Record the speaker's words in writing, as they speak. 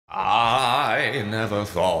I never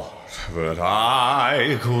thought that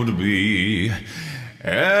I could be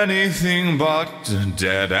anything but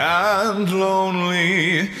dead and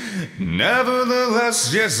lonely.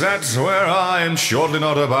 Nevertheless, yes, that's where I am surely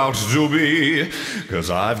not about to be. 'Cause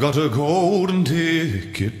I've got a golden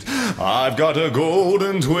ticket, I've got a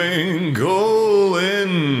golden twinkle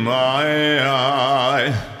in my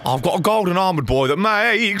eye. I've got a golden armored boy that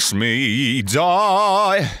makes me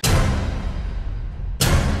die.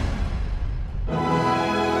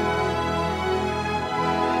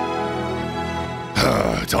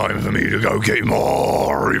 Time for me to go get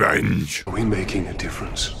more revenge. Are we making a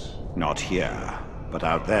difference? Not here, but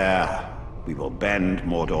out there. We will bend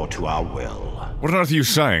Mordor to our will. What on earth are you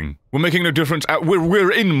saying? We're making no difference.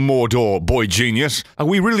 We're in Mordor, boy genius.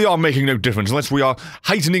 We really are making no difference unless we are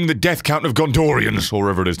heightening the death count of Gondorians, or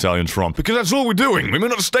wherever it is Italian's from. Because that's all we're doing. We may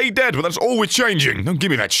not stay dead, but that's all we're changing. Don't give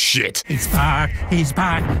me that shit. He's back,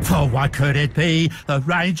 for what could it be? The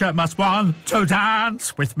Ranger must want to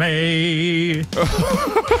dance with me.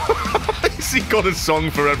 Has he got a song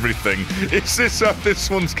for everything? Is this how this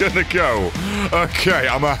one's gonna go? Okay,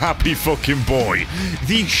 I'm a happy fucking boy.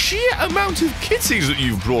 The sheer amount of kitties that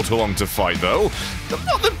you've brought along to fight, though, I'm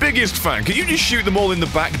not the biggest fan. Can you just shoot them all in the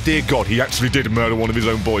back? Dear God, he actually did murder one of his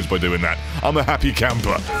own boys by doing that. I'm a happy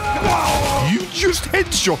camper. You just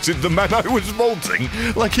headshotted the man I was vaulting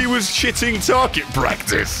like he was shitting target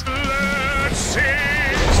practice. Let's sing.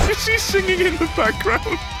 Is he singing in the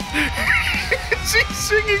background? Is he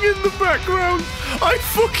singing in the background? I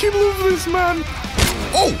fucking love this man.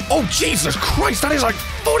 Oh, Jesus Christ, that is like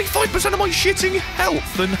 45% of my shitting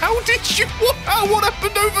health, and how did you, what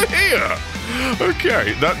happened over here?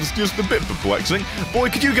 Okay, that's just a bit perplexing. Boy,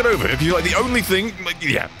 could you get over here? Because you're like the only thing,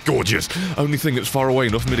 yeah, gorgeous, only thing that's far away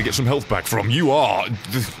enough for me to get some health back from. You are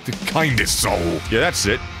the kindest soul. Yeah, that's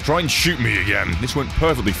it. Try and shoot me again. This went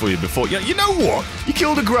perfectly for you before. Yeah, you know what? You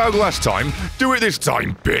killed a Graug last time. Do it this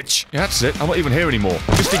time, bitch. Yeah, that's it. I'm not even here anymore.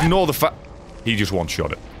 Just ignore the fact he just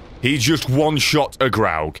one-shot it. He just one-shot a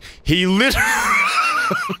Graug. He literally...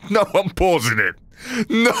 No, I'm pausing it.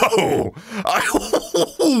 No!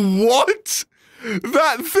 What?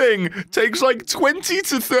 That thing takes like 20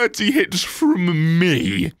 to 30 hits from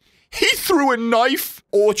me. He threw a knife,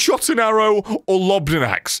 or shot an arrow, or lobbed an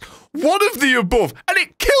axe. One of the above, and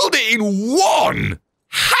it killed it in one!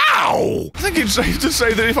 How? I think it's safe to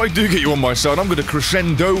say that if I do get you on my side, I'm gonna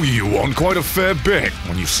crescendo you on quite a fair bit.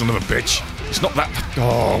 On you son of a bitch. It's not that...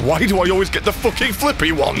 Oh, why do I always get the fucking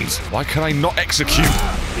flippy ones? Why can I not execute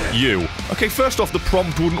you? Okay, first off, the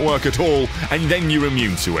prompt wouldn't work at all, and then you're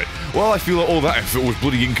immune to it. Well, I feel like all that effort was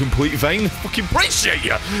bloody incomplete vain. Fucking appreciate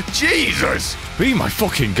you. Jesus. Be my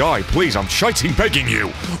fucking guy, please. I'm shiting begging you.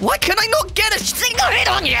 Why can I not get a single hit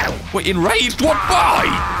on you? Wait, enraged? What by?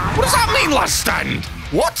 What does that mean, last stand?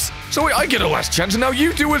 What? So wait, I get a last chance and now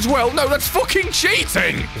you do as well? No, that's fucking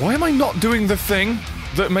cheating! Why am I not doing the thing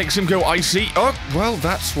that makes him go icy? Oh, well,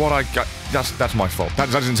 that's what I got. That's my fault.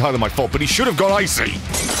 That's entirely my fault, but he should have gone icy.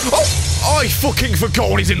 Oh! I fucking forgot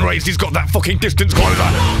when he's enraged. He's got that fucking distance closer.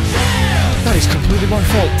 That is completely my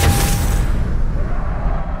fault.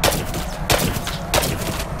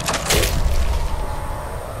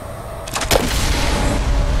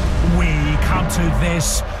 To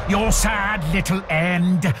this, your sad little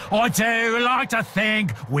end. I do like to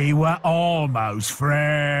think we were almost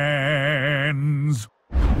friends.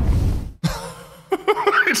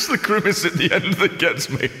 It's the grimace at the end that gets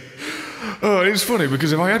me. Oh, it's funny,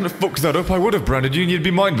 because if I hadn't fucked that up, I would have branded you and you'd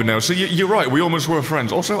be mine by now. So you're right, we almost were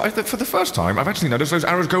friends. Also, for the first time, I've actually noticed those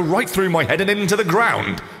arrows go right through my head and into the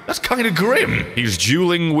ground. That's kind of grim. He's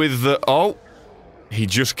dueling with the... Oh, he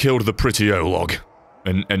just killed the pretty Olog.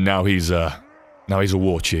 And now he's a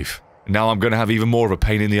war chief. Now I'm gonna have even more of a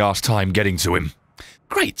pain in the arse time getting to him.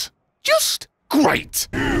 Great. Just great.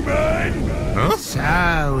 Huh?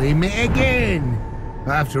 So, we met again.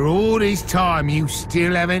 After all this time, you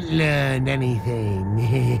still haven't learned anything.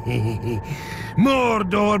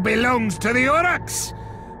 Mordor belongs to the Uruk-us.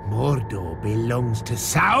 Mordor belongs to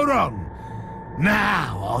Sauron.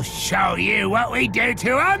 Now, I'll show you what we do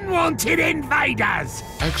to unwanted invaders!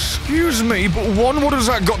 Excuse me, but one, what has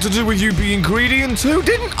that got to do with you being greedy, and two,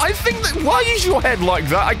 I think that, why is your head like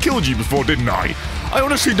that? I killed you before, didn't I? I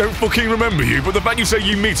honestly don't fucking remember you, but the fact you say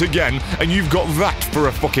you meet again, and you've got that for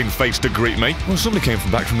a fucking face to greet me. Well, somebody came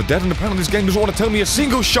back from the dead, and apparently this game doesn't want to tell me a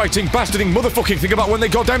single shiting, bastarding, motherfucking thing about when they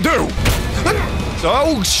goddamn do!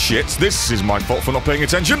 Oh, shit, this is my fault for not paying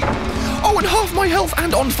attention. Oh, and half my health,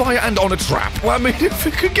 and on fire, and on a trap. Well, I mean, if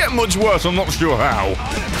it could get much worse, I'm not sure how.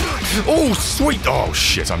 Oh, sweet. Oh,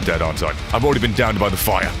 shit, I'm dead, aren't I? I've already been downed by the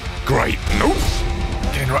fire. Great. Nope.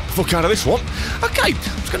 Getting right, fuck out of this one. Okay, I'm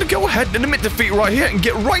just gonna go ahead and admit defeat right here and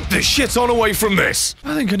get right the shit on away from this.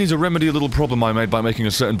 I think I need to remedy a little problem I made by making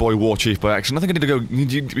a certain boy war chief by accident. I think I need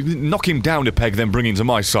to go knock him down a peg, then bring him to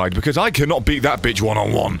my side, because I cannot beat that bitch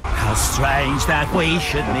one-on-one. How strange that we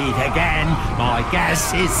should meet again. My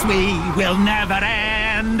guess is we will never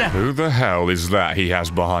end. Who the hell is that he has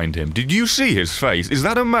behind him? Did you see his face? Is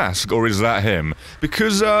that a mask or is that him?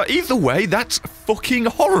 Because either way, that's fucking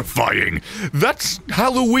horrifying. That's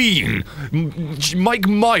Halloween. Mike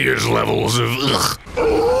Myers levels of ugh.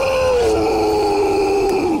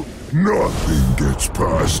 Nothing gets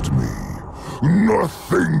past me.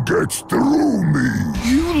 Nothing gets through me.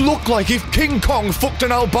 You look like if King Kong fucked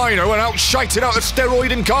an albino and outshited out a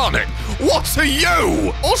steroid incarnate. What are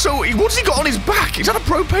you? Also, what's he got on his back? Is that a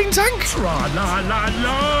propane tank?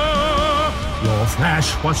 Tra-la-la-la. Your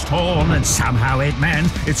flesh was torn and somehow it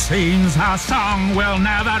meant it seems our song will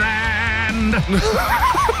never end.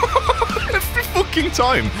 Every fucking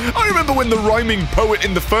time. I remember when the rhyming poet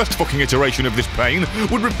in the first fucking iteration of this pain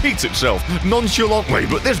would repeat itself nonchalantly,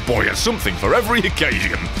 but this boy has something for every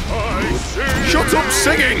occasion. Shut up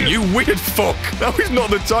singing, you weird fuck. Now is not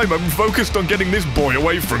the time. I'm focused on getting this boy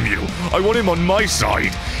away from you. I want him on my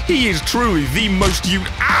side. He is truly the most unique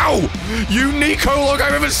Olog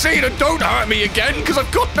I've ever seen, and don't hurt me again, because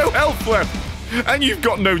I've got no health left. And you've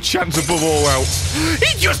got no chance above all else.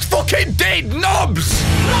 He just fucking did, knobs!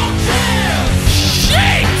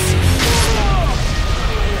 Shit!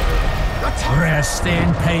 Rest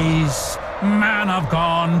in peace, man of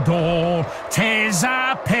Gondor. 'Tis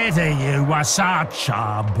a pity you were such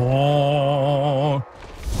a bore.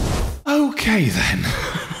 Okay then.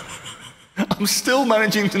 I'm still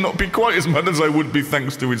managing to not be quite as mad as I would be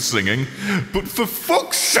thanks to his singing, but for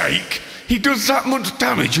fuck's sake, he does that much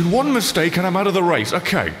damage in one mistake and I'm out of the race.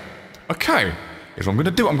 Okay. Here's what I'm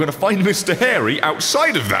gonna do. I'm gonna find Mr. Hairy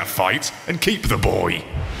outside of that fight and keep the boy.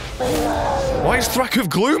 Why is Thrak of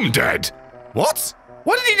Gloom dead? What?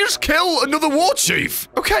 Why did he just kill another war chief?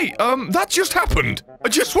 Okay, that just happened. I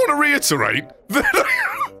just want to reiterate that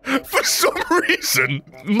for some reason,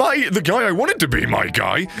 the guy I wanted to be my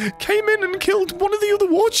guy came in and killed one of the other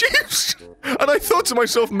war chiefs. And I thought to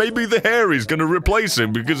myself, maybe the Hairy's gonna replace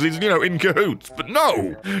him because he's, in cahoots. But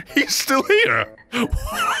no, he's still here.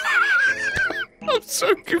 I'm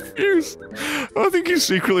so confused. I think he's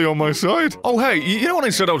secretly on my side. Oh, hey, you know when I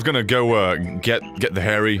said I was gonna go, get the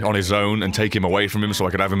Hairy on his own and take him away from him so I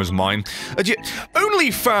could have him as mine? Only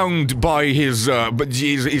found by his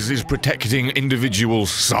protecting individual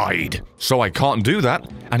side. So I can't do that,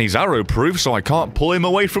 and he's arrow-proof, so I can't pull him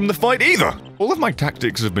away from the fight either. All of my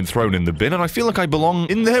tactics have been thrown in the bin, and I feel like I belong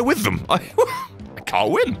in there with them. I can't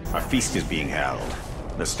win. A feast is being held.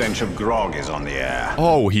 The stench of grog is on the air.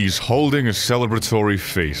 Oh, he's holding a celebratory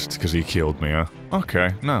feast because he killed me, huh?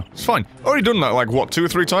 Okay, no, it's fine. Already done that, like, what, 2 or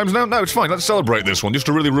 3 times now? No, it's fine, let's celebrate this one, just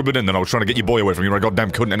to really rub it in. Then I was trying to get your boy away from you, I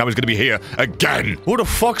goddamn couldn't, and now he's gonna be here again. Who the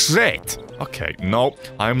fuck's that? Okay, no,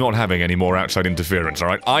 I'm not having any more outside interference,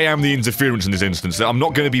 alright? I am the interference in this instance. I'm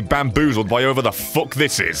not gonna be bamboozled by whoever the fuck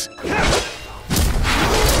this is.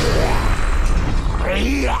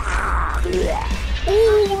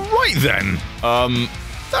 Alright then.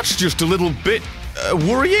 That's just a little bit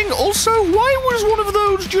worrying. Also, why was one of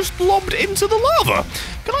those just lobbed into the lava?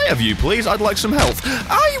 Can I have you, please? I'd like some health.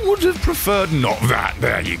 I would have preferred not that.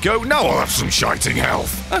 There you go. Now I'll have some shiting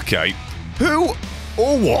health. Okay. Who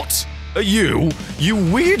or what are you, you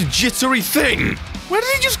weird jittery thing? Where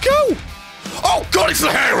did he just go? Oh, God, it's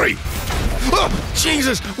the Hairy! Oh,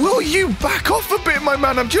 Jesus, will you back off a bit, my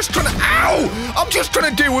man? I'm just trying to— Ow! I'm just trying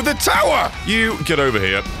to deal with the tower! You, get over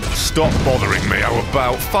here. Stop bothering me. How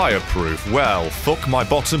about fireproof? Well, fuck my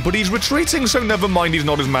bottom, but he's retreating, so never mind, he's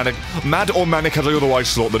not as mad or manic as I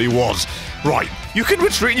otherwise thought that he was. Right, you can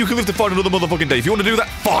retreat and you can live to fight another motherfucking day. If you want to do that,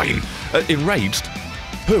 fine. Enraged?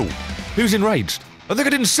 Who? Who's enraged? I think I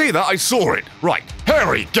didn't see that, I saw it. Right,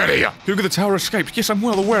 Hairy, get here! Cougar the Tower escaped. Yes, I'm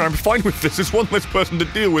well aware, I'm fine with this. There's one less person to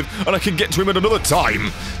deal with, and I can get to him at another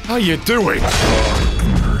time. How you doing?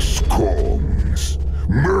 Darkness comes.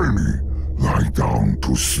 Many lie down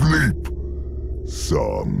to sleep.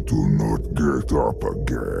 Some do not get up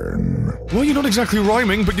again. Well, you're not exactly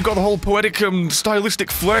rhyming, but you've got the whole poetic,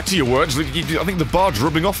 stylistic flair to your words. I think the bard's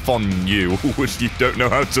rubbing off on you, which you don't know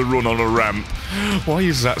how to run on a ramp. Why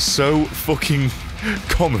is that so fucking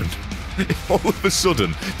common? All of a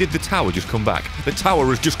sudden, did the tower just come back? The tower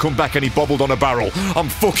has just come back and he bobbled on a barrel. I'm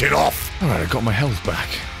fucking off. Alright, I got my health back.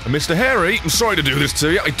 And Mr. Hairy, I'm sorry to do this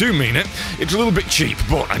to you, I do mean it. It's a little bit cheap,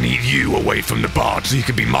 but I need you away from the bard so you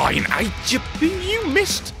can be mine. You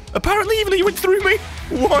missed. Apparently, even though you went through me.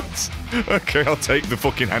 What? Okay, I'll take the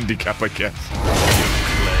fucking handicap, I guess.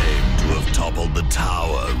 toppled the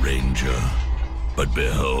tower, Ranger. But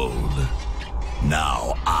behold,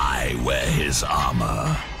 now I wear his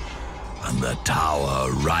armor, and the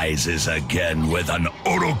tower rises again with an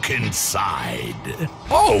Uruk inside.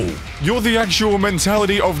 Oh, you're the actual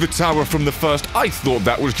mentality of the tower from the first. I thought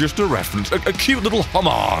that was just a reference, a cute little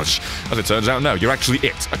homage. As it turns out, no, you're actually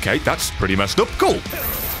it. Okay, that's pretty messed up. Cool.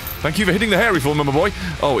 Thank you for hitting the hairy for me, my boy.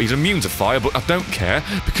 Oh, he's immune to fire, but I don't care,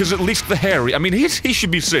 because at least the hairy, I mean, he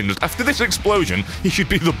should be singed. After this explosion, he should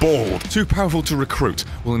be the bald. Too powerful to recruit.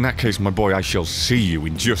 Well, in that case, my boy, I shall see you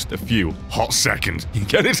in just a few hot seconds. You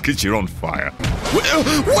get it? Because you're on fire.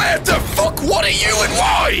 Where the fuck? What are you and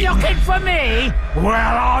why? Looking for me? Well,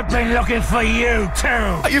 I've been looking for you, too.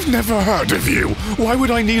 I've never heard of you. Why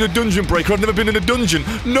would I need a dungeon breaker? I've never been in a dungeon.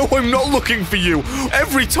 No, I'm not looking for you.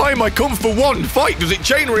 Every time I come for one fight, does it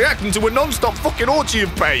chain react into a non-stop fucking orgy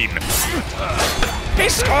of pain?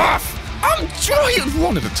 Piss off! I'm trying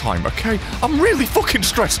one at a time, okay? I'm really fucking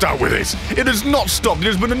stressed out with this. It has not stopped. It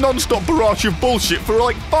has been a non-stop barrage of bullshit for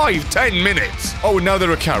like 5-10 minutes. Oh, and now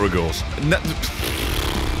there are caragors.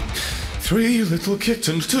 3 little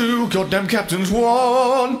kittens, 2 goddamn captains,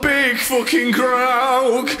 1 big fucking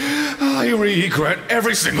Krauk. I regret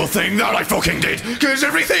every single thing that I fucking did, because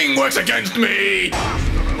everything works against me.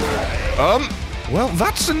 Well,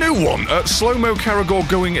 that's a new one. Slow-mo Caragor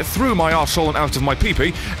going through my arsehole and out of my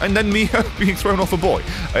pee-pee, and then me being thrown off a boy.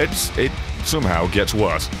 It somehow gets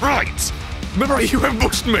worse. Right! Remember you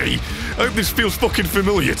ambushed me? I hope this feels fucking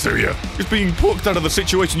familiar to you. Just being plucked out of the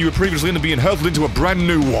situation you were previously in and being hurled into a brand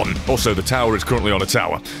new one. Also, the tower is currently on a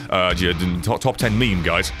tower. Top 10 meme,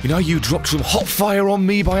 guys. You know, you dropped some hot fire on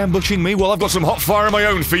me by ambushing me? Well, I've got some hot fire of my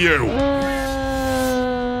own for you.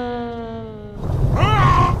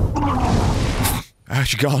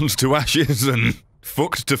 Ash gons to ashes and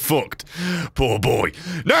fucked to fucked. Poor boy.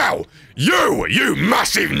 Now, you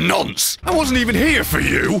massive nonce! I wasn't even here for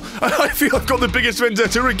you! I feel I've got the biggest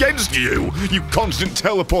vendetta against you! You constant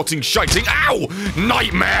teleporting shiting. Ow!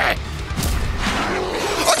 Nightmare!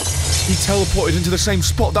 He teleported into the same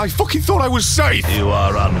spot that I fucking thought I was safe! You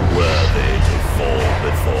are unworthy to fall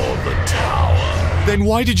before the tower. Then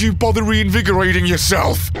why did you bother reinvigorating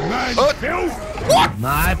yourself? What?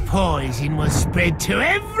 My poison was spread to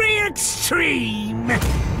every extreme.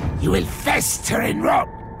 You will fester and rot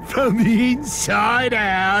from the inside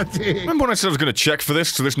out. Remember when I said I was going to check for this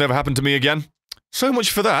so this never happened to me again? So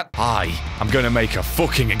much for that. I'm going to make a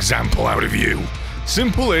fucking example out of you.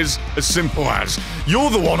 Simple is as simple as.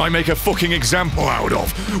 You're the one I make a fucking example out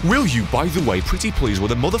of. Will you, by the way, pretty please,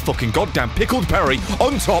 with a motherfucking goddamn pickled berry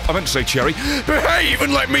on top, I meant to say cherry, behave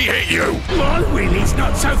and let me hit you? My willy's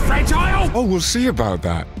not so fragile. Oh, we'll see about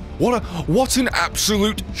that. What an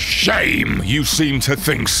absolute shame you seem to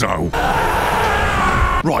think so.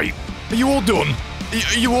 Right, are you all done?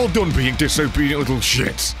 Are you all done being disobedient little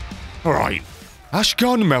shits? Alright,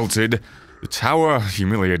 Ashgarn melted. The tower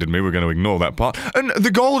humiliated me, we're going to ignore that part, and the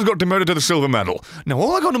gold got demoted to the silver medal. Now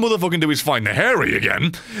all I gotta motherfucking do is find the hairy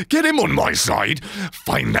again, get him on my side,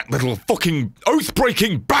 find that little fucking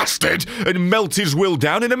oath-breaking bastard, and melt his will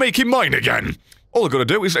down and make him mine again. All I gotta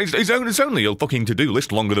do is, it's only a fucking to-do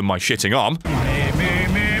list longer than my shitting arm.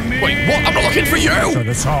 Wait, what? I'm not looking for you! So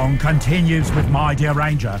the song continues with my dear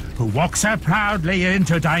Ranger, who walks so proudly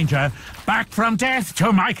into danger, back from death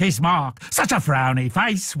to make his mark. Such a frowny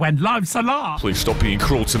face when life's a lark. Please stop being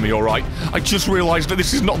cruel to me, alright? I just realised that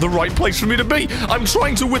this is not the right place for me to be. I'm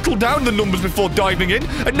trying to whittle down the numbers before diving in,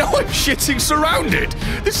 and now I'm shitting surrounded.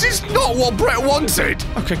 This is not what Brett wanted.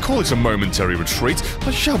 Okay, call it a momentary retreat.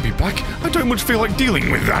 I shall be back. I don't much feel like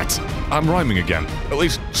dealing with that. I'm rhyming again. At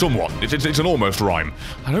least, somewhat. It's an almost rhyme.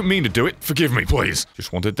 I don't mean to do it. Forgive me, please.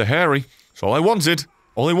 Just wanted the hairy. That's all I wanted.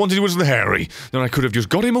 All I wanted was the hairy. Then I could have just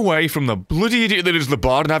got him away from the bloody idiot that is the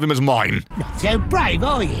bard and have him as mine. Not so brave,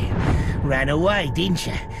 are you? Ran away, didn't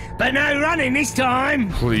you? But no running this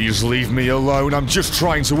time. Please leave me alone. I'm just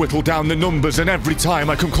trying to whittle down the numbers, and every time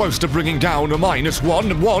I come close to bringing down a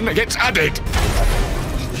 -1, 1 gets added.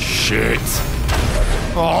 Shit.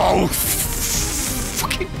 Oh,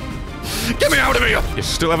 fucking... Get me out of here! You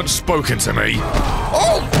still haven't spoken to me.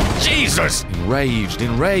 Oh, Jesus! Enraged.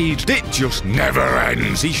 It just never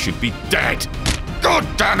ends. He should be dead. God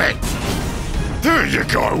damn it! There you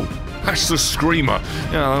go. That's the screamer.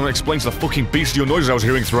 Yeah, that explains the fucking bestial noises I was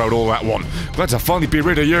hearing throughout all that one. Glad to finally be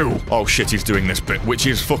rid of you. Oh shit, he's doing this bit, which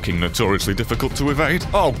is fucking notoriously difficult to evade.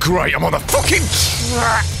 Oh great, I'm on the fucking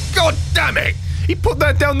track. God damn it! He put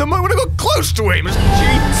that down the moment I got close to him. Is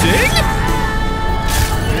cheating?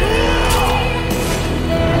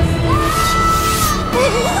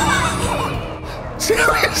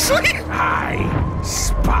 Seriously? I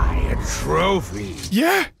spy a trophy.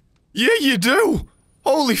 Yeah? Yeah, you do.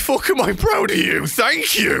 Holy fuck, am I proud of you.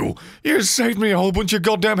 Thank you. You saved me a whole bunch of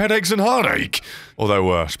goddamn headaches and heartache.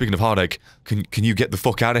 Although, speaking of heartache, can you get the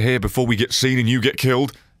fuck out of here before we get seen and you get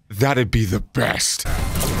killed? That'd be the best.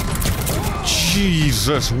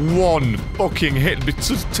 Jesus, one fucking hit. It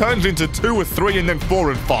just turns into 2 or 3 and then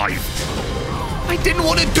 4 and 5. I didn't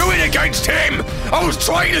want to do it against him! I was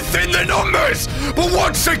trying to thin the numbers! But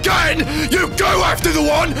once again, you go after the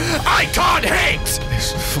one I can't hit!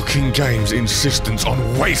 This fucking game's insistence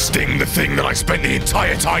on wasting the thing that I spent the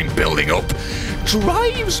entire time building up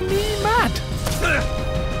drives me mad.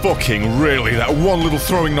 Fucking really, that one little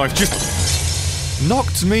throwing knife just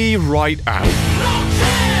knocked me right out.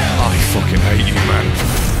 I fucking hate you, man.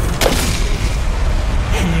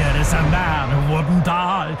 Here is a man who wouldn't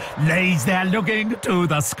die, lays there looking to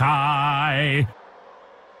the sky.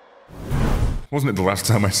 Wasn't it the last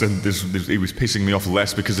time I said this he was pissing me off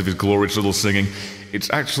less because of his glorious little singing?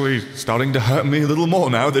 It's actually starting to hurt me a little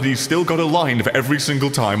more now that he's still got a line for every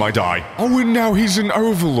single time I die. Oh, and now he's an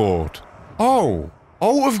overlord. Oh,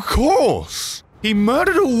 of course. He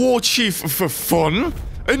murdered a war chief for fun?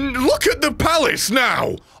 And look at the palace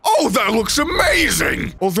now! Oh, that looks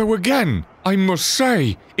amazing! Although again, I must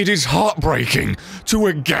say, it is heartbreaking to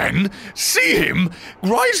again see him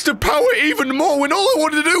rise to power even more when all I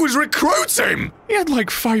wanted to do was recruit him! He had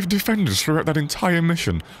like 5 defenders throughout that entire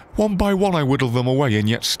mission. One by one I whittled them away and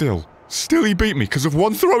yet still he beat me because of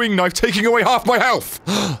one throwing knife taking away half my health!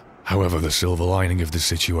 However, the silver lining of this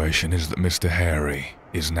situation is that Mr. Harry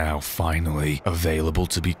is now finally available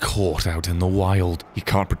to be caught out in the wild. He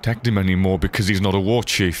can't protect him anymore because he's not a war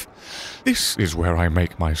chief. This is where I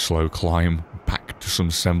make my slow climb back to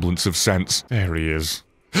some semblance of sense. There he is.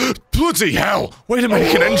 Bloody hell! Way to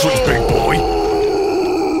make an entrance, big boy!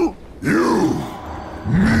 You,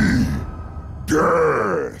 me,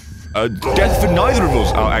 death. Death for neither of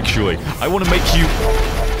us, actually. I want to make you...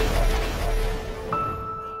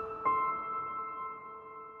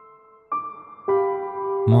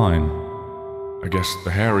 mine. I guess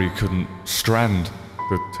the Harry couldn't strand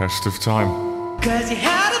the test of time. 'Cause you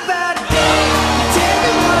had a bad day,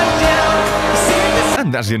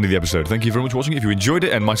 and that's the end of the episode. Thank you very much for watching. If you enjoyed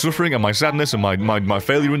it and my suffering and my sadness and my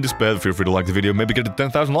failure and despair, feel free to like the video. Maybe get it to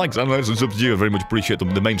 10,000 likes. I don't know, it's up to you. I very much appreciate the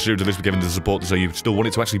main series of this for giving the support, so you still want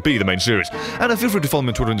it to actually be the main series. And feel free to follow me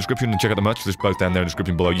on Twitter in the description and check out the merch. There's both down there in the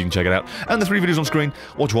description below. You can check it out. And the 3 videos on screen.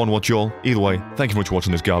 Watch one, watch all. Either way, thank you very much for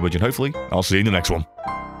watching this garbage, and hopefully, I'll see you in the next one.